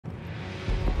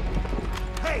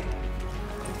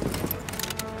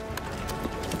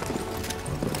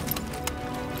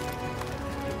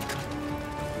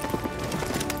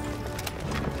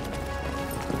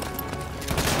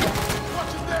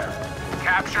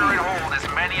capture and hold as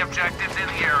many objectives in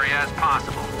the area as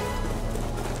possible.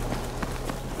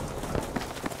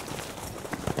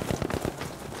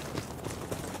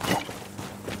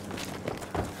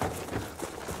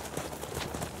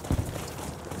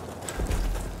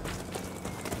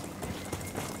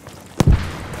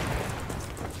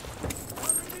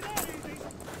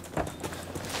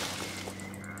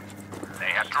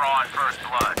 They have drawn first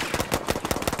blood.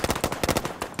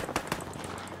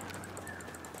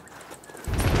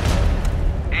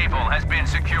 Has been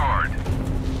secured.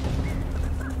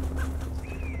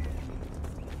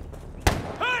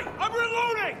 Hey! I'm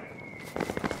reloading!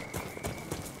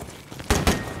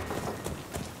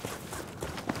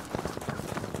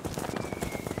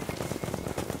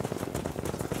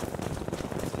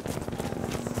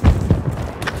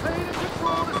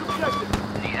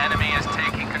 The enemy is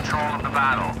taking control of the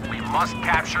battle. We must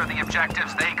capture the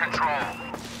objectives they control.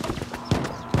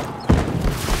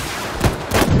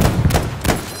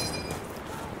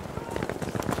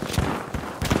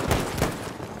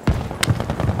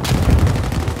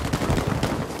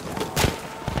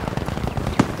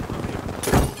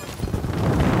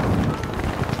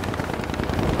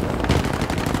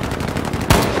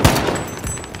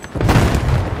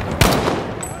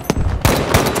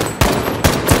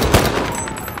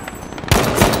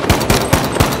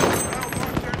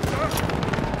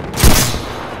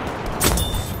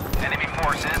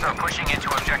 Are pushing into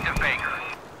Objective Baker.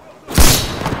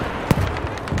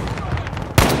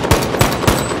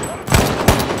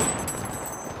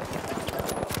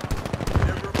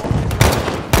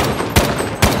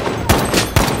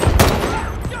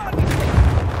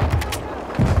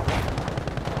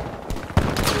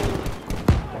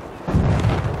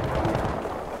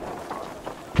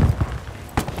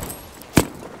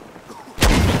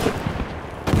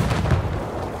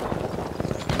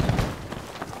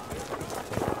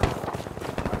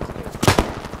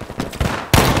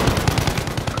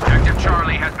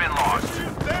 Charlie has been lost.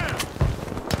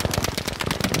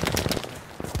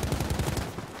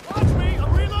 Watch me!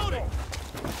 I'm reloading!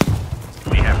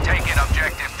 We have taken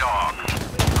Objective Dog.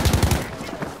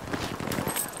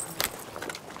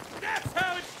 That's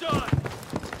how it's done!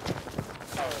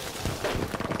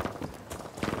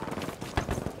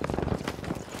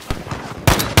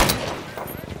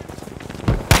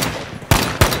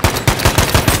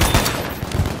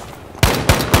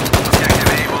 Objective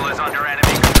Able is under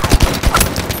enemy control.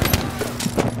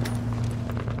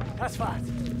 That's fine.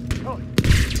 Oh.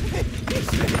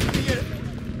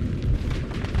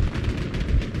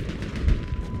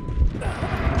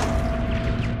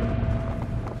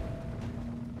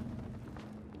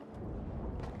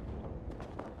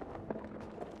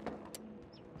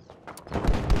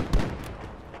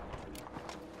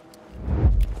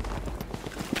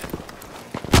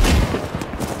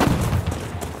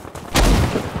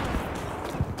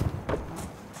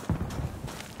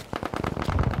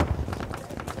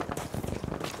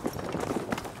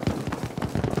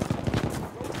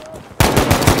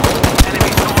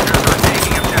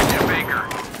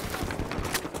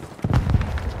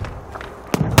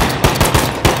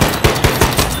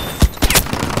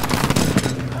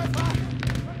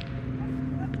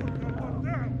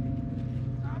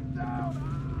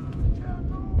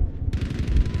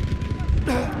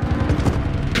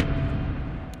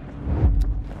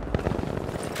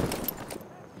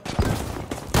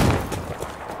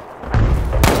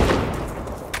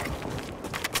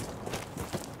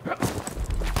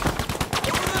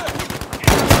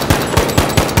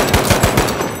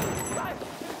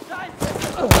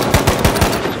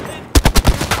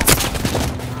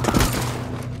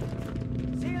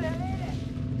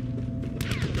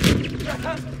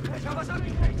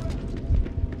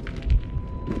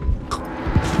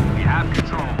 We have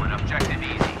control and Objective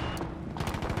Easy.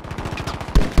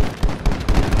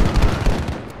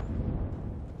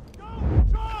 Go!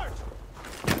 Charge!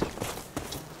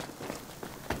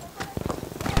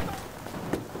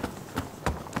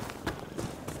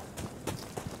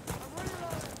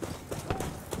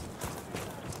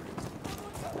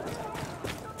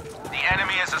 The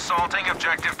enemy is assaulting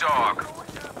Objective Dog.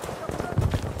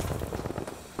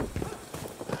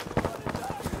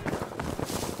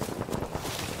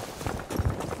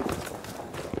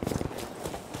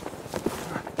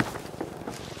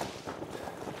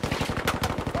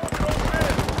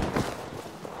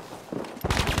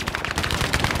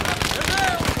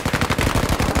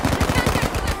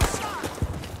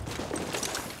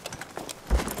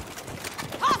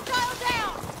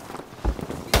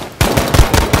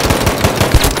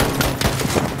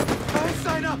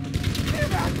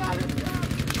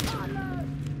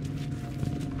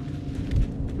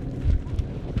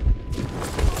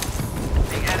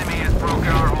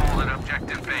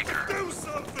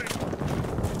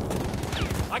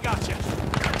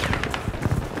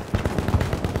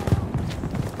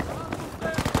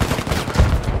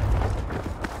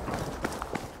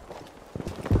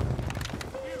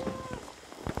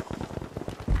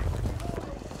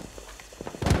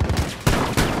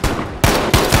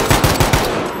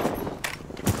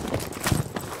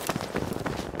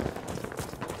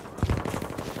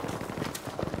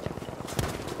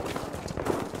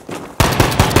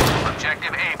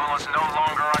 Objective Able is no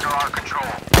longer under our control.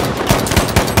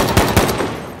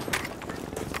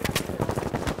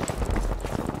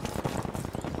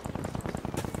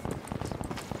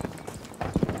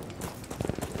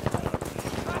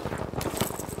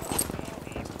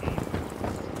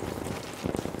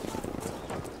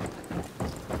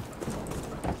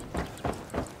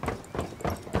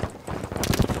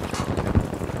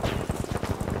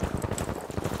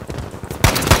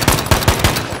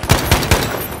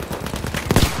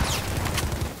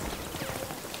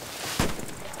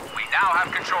 Now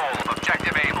have control of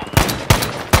Objective Able.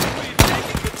 We've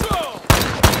taken control!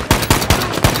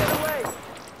 Get away!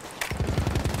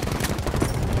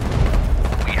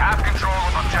 We have control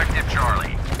of Objective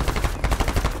Charlie.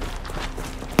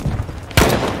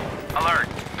 Alert!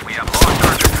 We have lost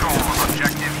our control of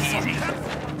Objective Easy.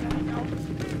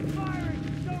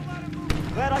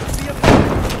 Glad I can be a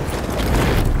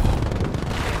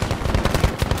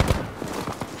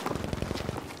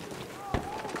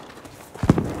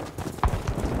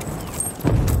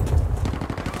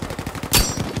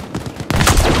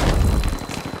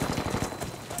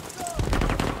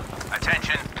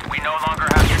Attention, we no longer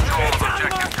have control of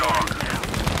Objective Dog.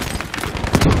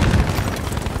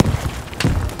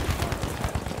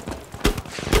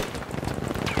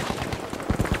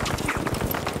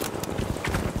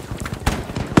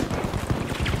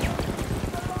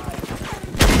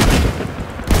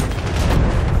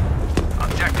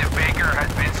 Objective Baker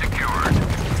has been secured.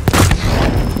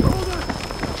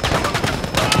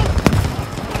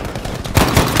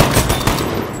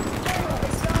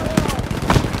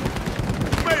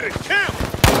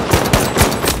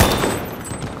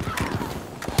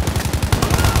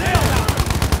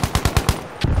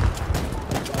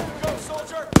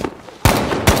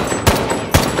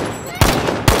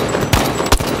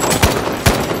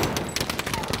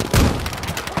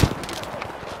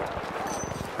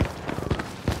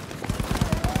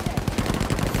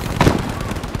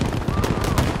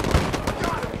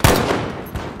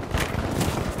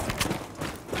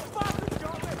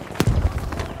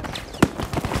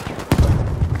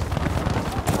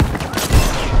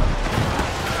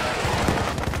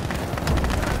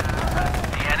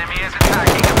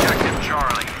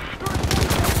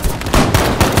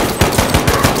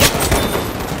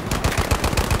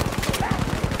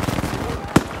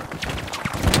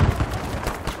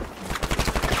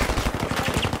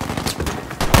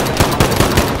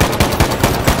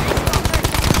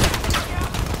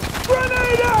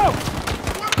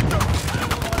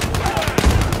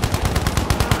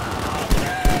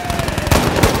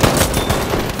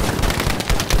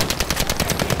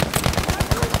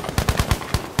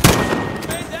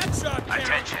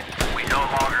 Attention, we no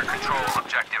longer control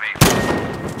Objective Able.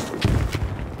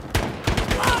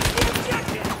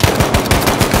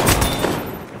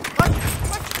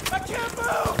 I can't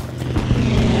move!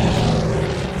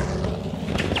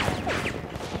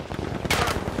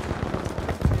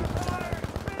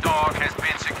 Dog has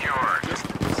been secured.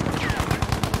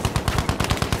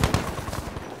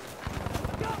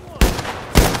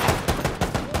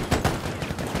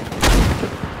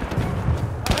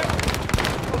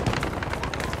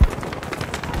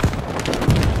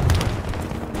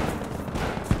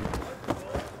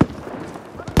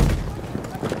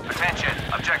 Attention,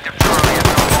 Objective Charlie is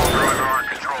no longer under our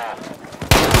control.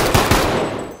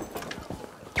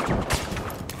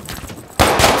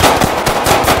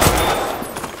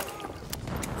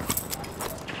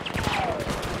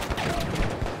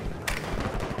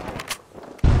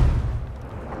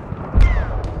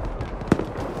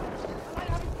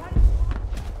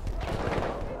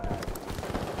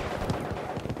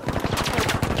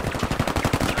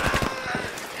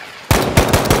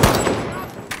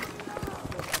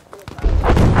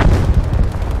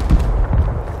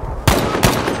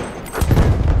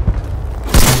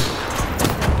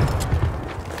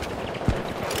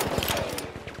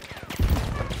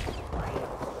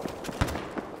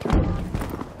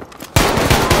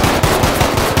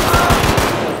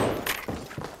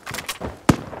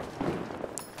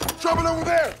 Trouble over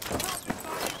there!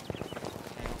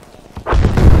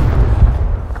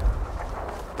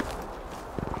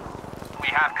 We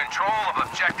have control of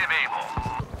Objective Able.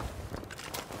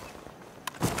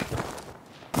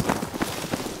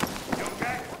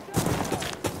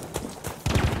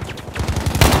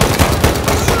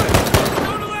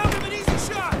 Don't allow him an easy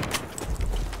shot!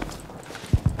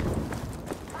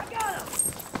 I got him!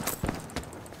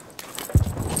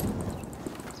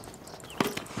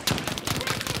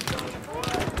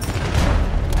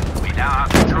 We now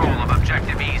have control of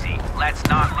Objective Easy. Let's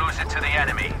not lose it to the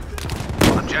enemy.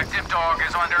 Objective Dog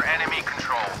is under enemy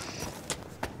control.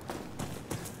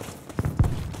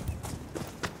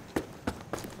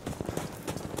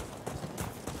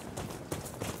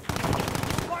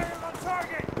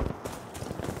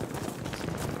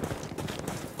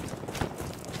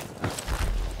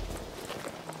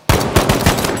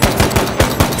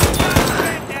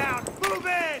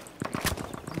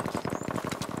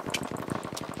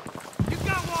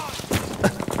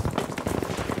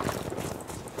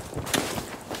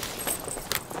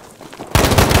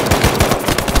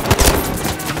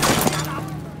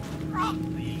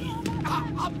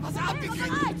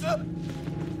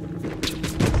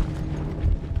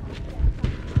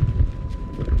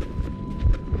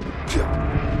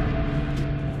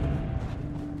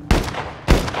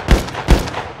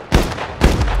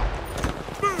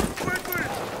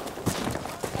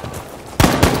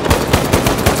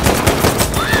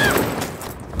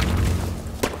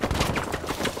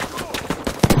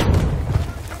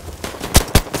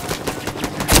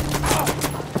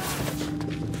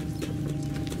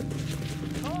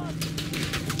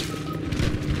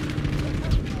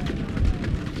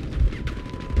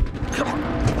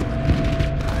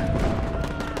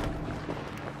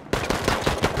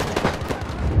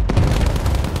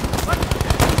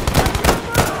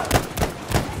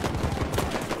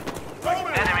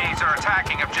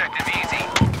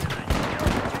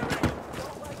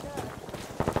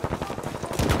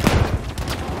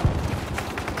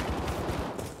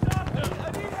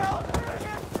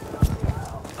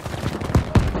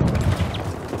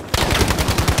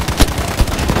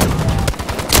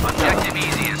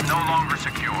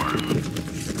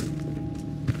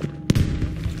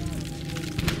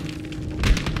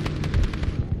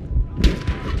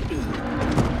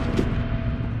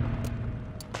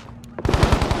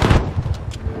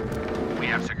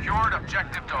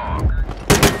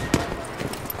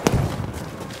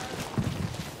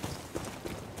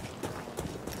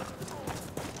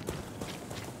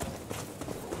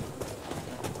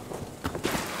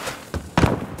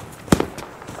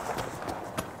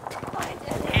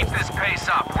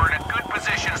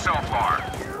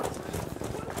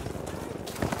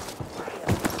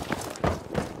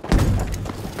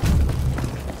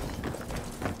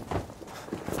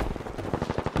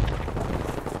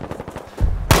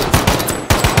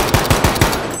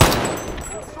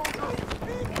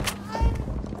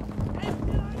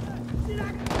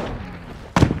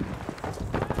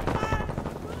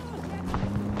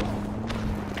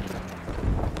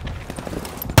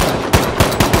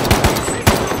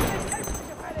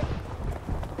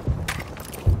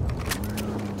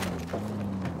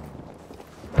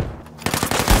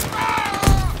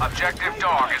 Objective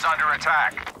Dog is under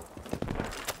attack.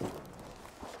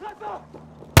 We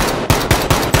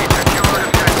secured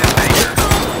Objective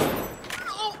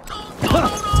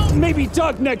Baker. Maybe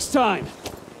Doug next time.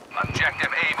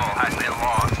 Objective Able has been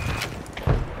lost.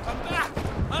 I'm back!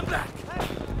 I'm back!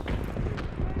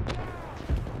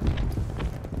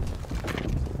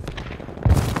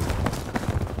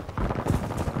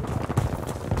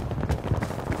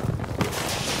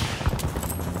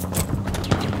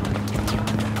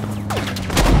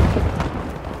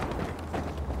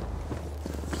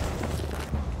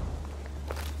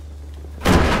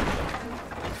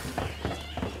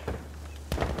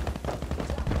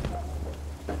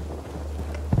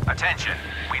 Attention,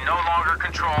 we no longer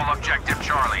control Objective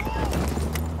Charlie.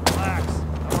 Relax.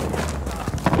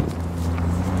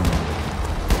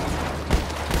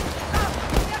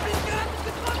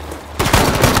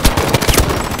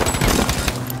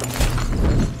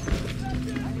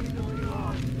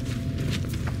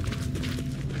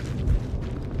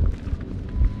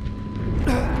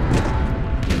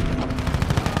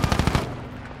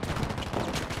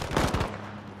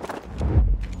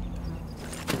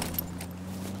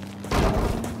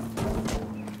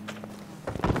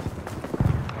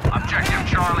 Objective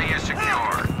Charlie is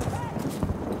secure.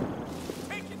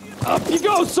 Up you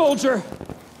go, soldier!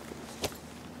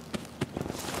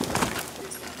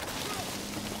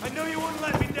 I knew you wouldn't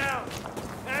let me down.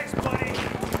 Thanks, buddy.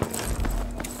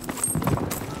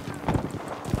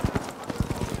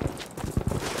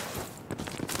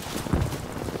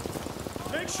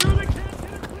 Make sure they can't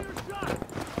get a clear shot.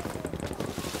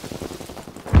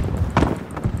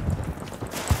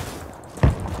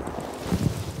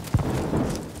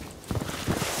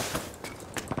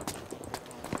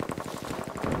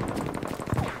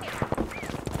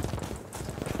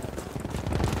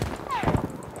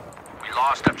 We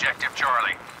lost Objective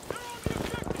Charlie.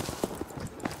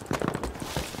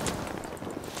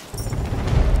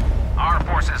 Our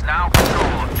forces now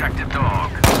control Objective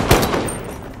Dog.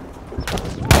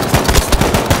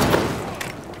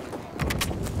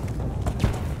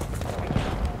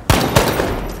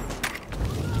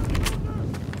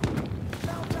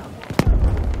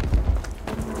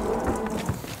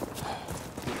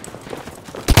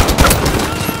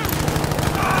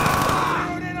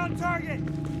 Zeroed in on target.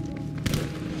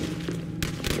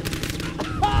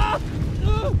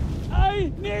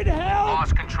 I need help!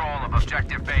 Lost control of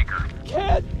Objective Baker.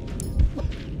 Can't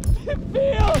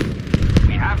feel!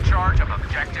 We have charge of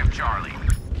Objective Charlie.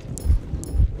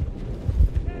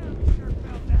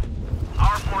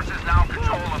 Our forces now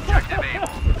control Objective Able.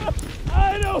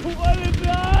 I don't want to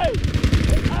die!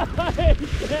 I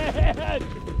can't!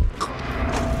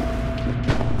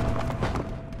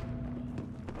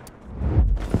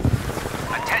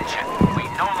 Attention, we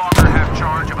no longer have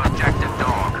charge of Objective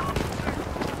Dog.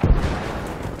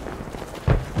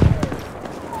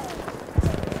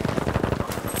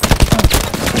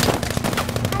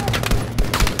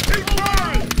 Keep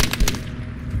firing!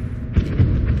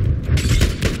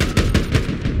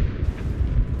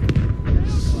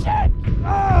 Shit!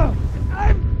 Oh,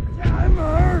 I'm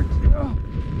hurt! Oh.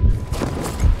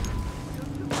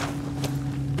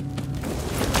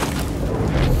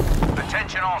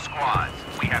 Attention all squads.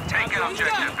 We have taken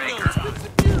Objective Baker.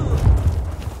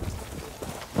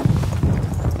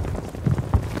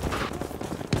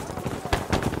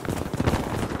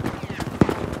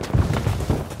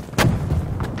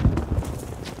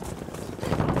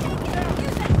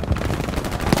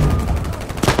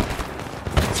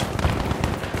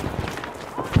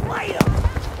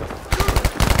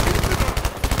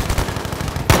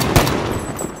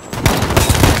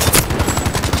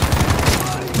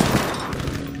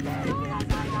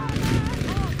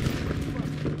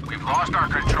 We've lost our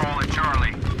control at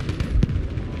Charlie.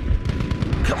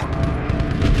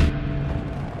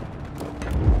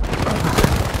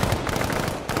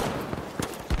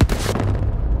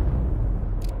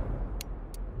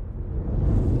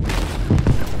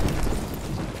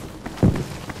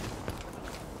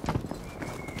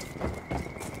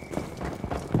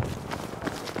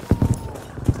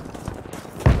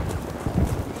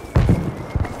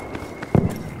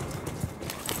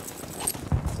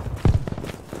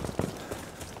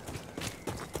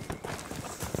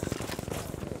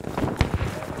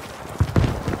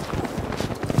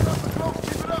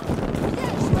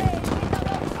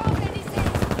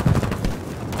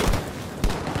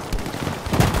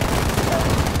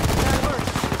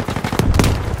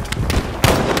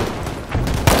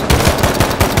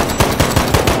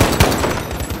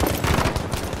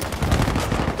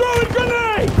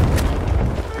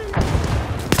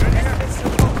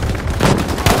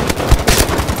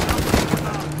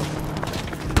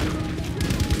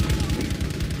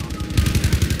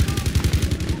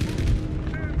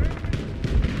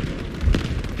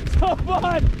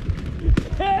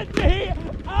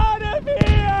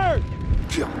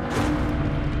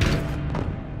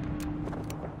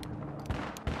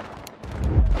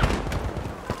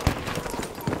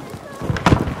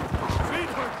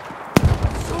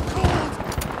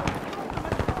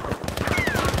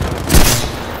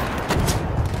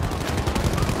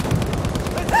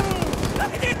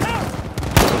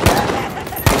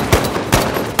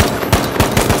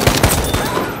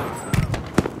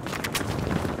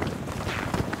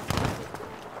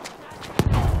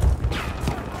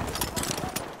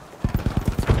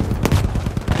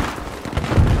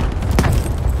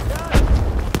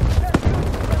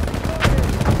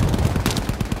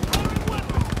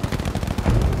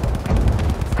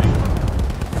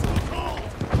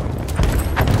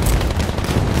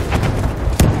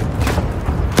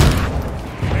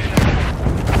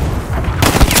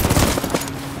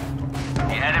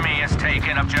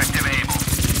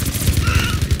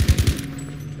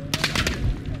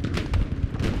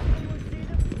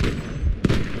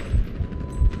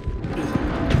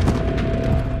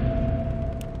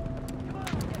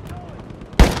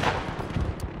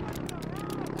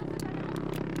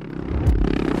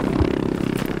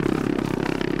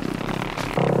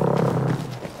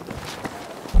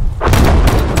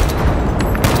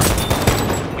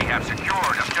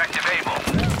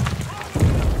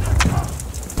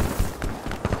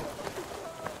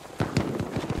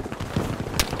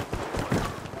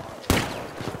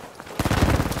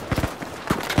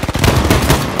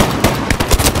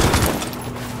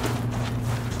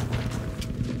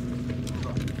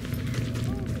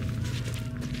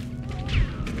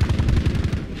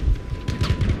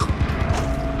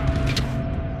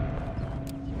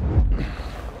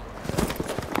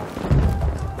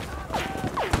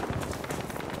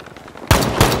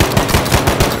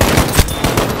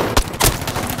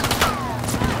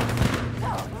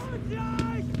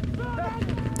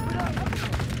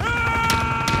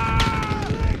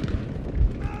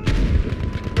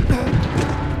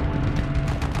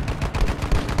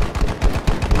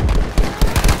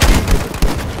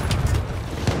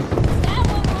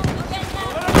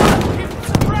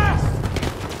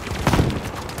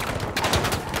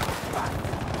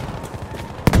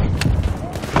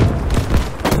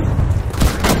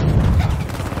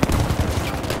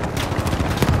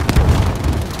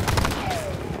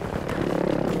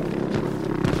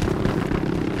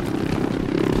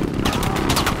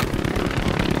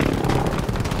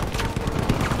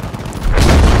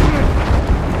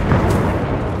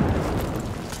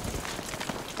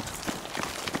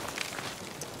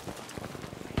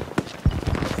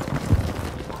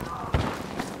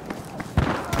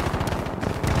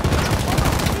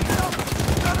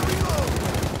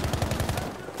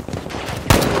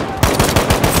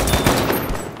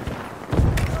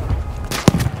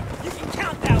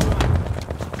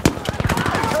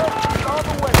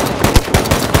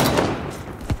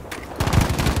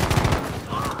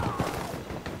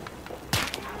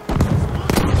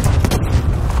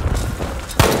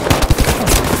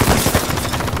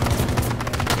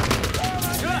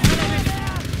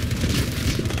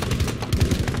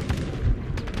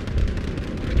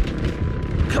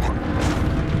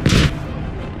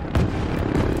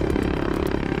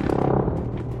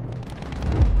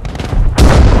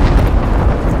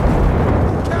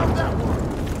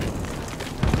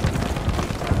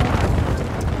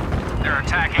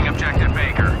 attacking Objective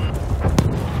Baker.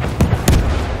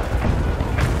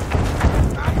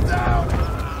 I'm down!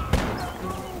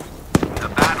 The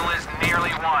battle is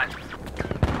nearly won.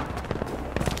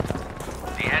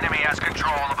 The enemy has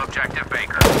control of Objective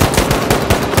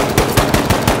Baker.